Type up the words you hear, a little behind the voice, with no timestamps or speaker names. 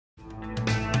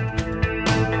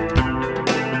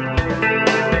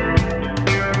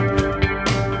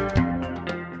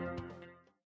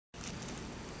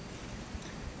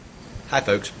Hi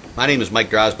folks, my name is Mike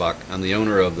Dreisbach. I'm the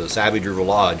owner of the Savage River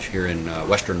Lodge here in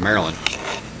western Maryland,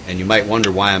 and you might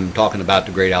wonder why I'm talking about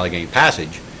the Great Allegheny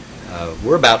Passage.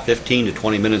 We're about 15 to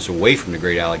 20 minutes away from the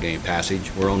Great Allegheny Passage.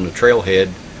 We're on the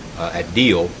trailhead at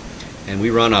Deal, and we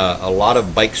run a lot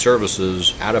of bike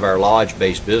services out of our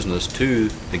lodge-based business to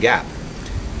the Gap.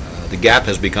 The Gap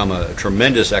has become a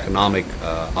tremendous economic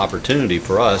opportunity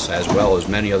for us, as well as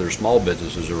many other small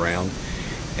businesses around.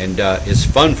 And it's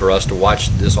fun for us to watch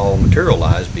this all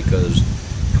materialize, because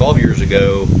 12 years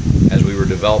ago, as we were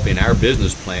developing our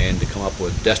business plan to come up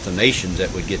with destinations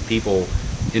that would get people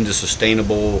into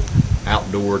sustainable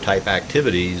outdoor type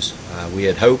activities, we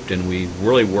had hoped and we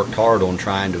really worked hard on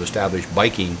trying to establish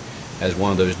biking as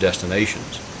one of those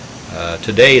destinations.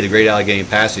 Today, the Great Allegheny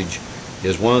Passage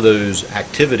is one of those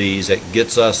activities that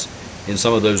gets us in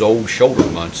some of those old shoulder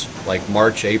months like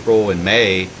March, April, and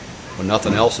May, when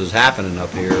nothing else is happening up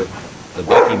here. The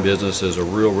biking business is a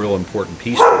real important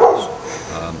piece for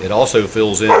us. It also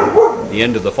fills in the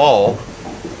end of the fall,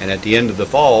 and at the end of the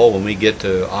fall, when we get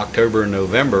to October and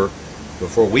November,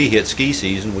 before we hit ski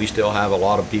season, we still have a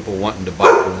lot of people wanting to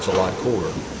bike when it's a lot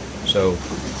cooler. So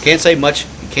can't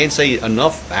say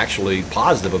enough actually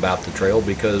positive about the trail,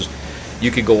 because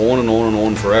you could go on and on and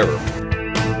on forever.